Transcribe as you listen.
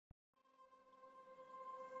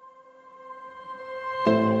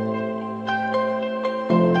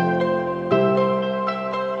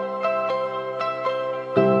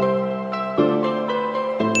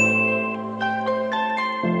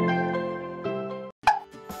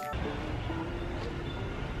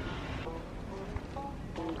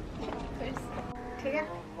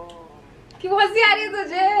हंसी आ रही है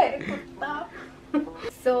तुझे?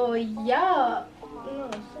 So yeah,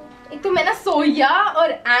 एक तो मैं ना सोया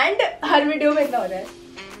और एंड हर वीडियो में इतना हो रहा है.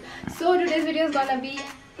 So today's video is gonna be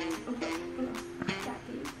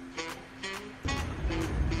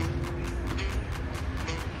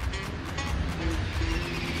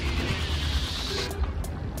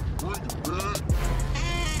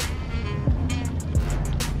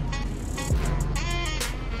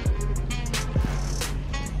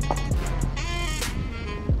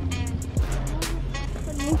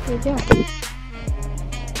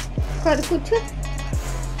कर कुछ.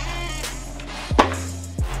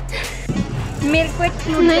 मेरे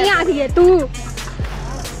को नहीं आ रही है. तू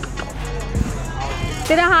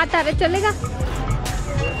तेरा हाथ आ रहा चलेगा.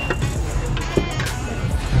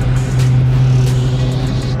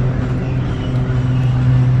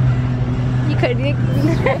 ये खड़ी है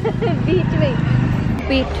बीच में.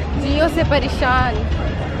 पीठ जियो से परेशान,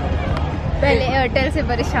 पहले एयरटेल से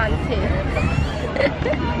परेशान थे.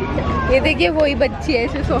 ये देखिए वही बच्ची है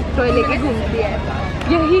जो सॉफ्ट टॉय लेके घूमती है.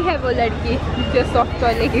 यही है वो लड़की जो सॉफ्ट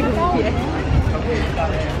टॉय लेके घूमती है.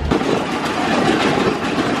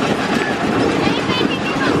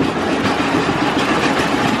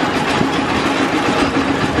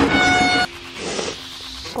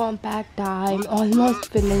 Compact time,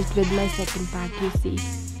 almost finished with my second pack, you see.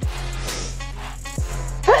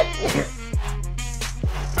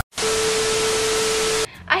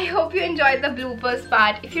 I hope you enjoyed the bloopers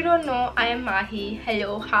part. If you don't know, I am Mahi.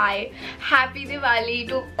 Hello, hi, happy Diwali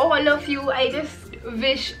to all of you. I just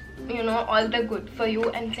wish, you know, all the good for you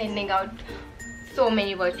and sending out so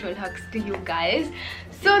many virtual hugs to you guys.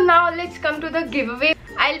 So now let's come to the giveaway.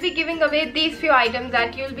 I'll be giving away these few items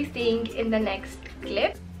that you'll be seeing in the next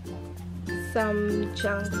clip. Some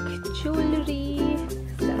junk jewelry,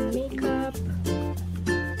 some makeup.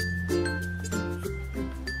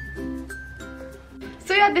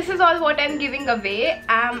 So yeah, this is all what I'm giving away.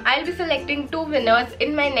 I'll be selecting 2 winners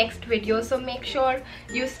in my next video, so make sure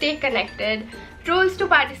you stay connected. Rules to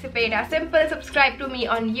participate are simple. Subscribe to me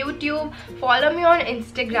on YouTube, follow me on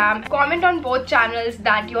Instagram, comment on both channels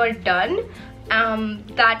that you're done.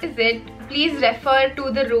 That is it. Please refer to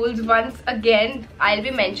the rules once again. I'll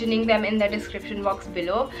be mentioning them in the description box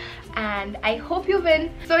below. And I hope you win.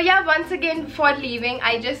 So yeah, once again before leaving,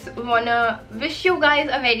 I just wanna wish you guys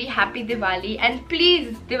a very happy Diwali. And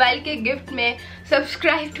please, Diwali ke gift mein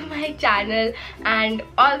subscribe to my channel and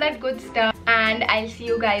all that good stuff. And I'll see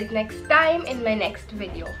you guys next time in my next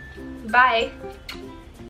video. Bye.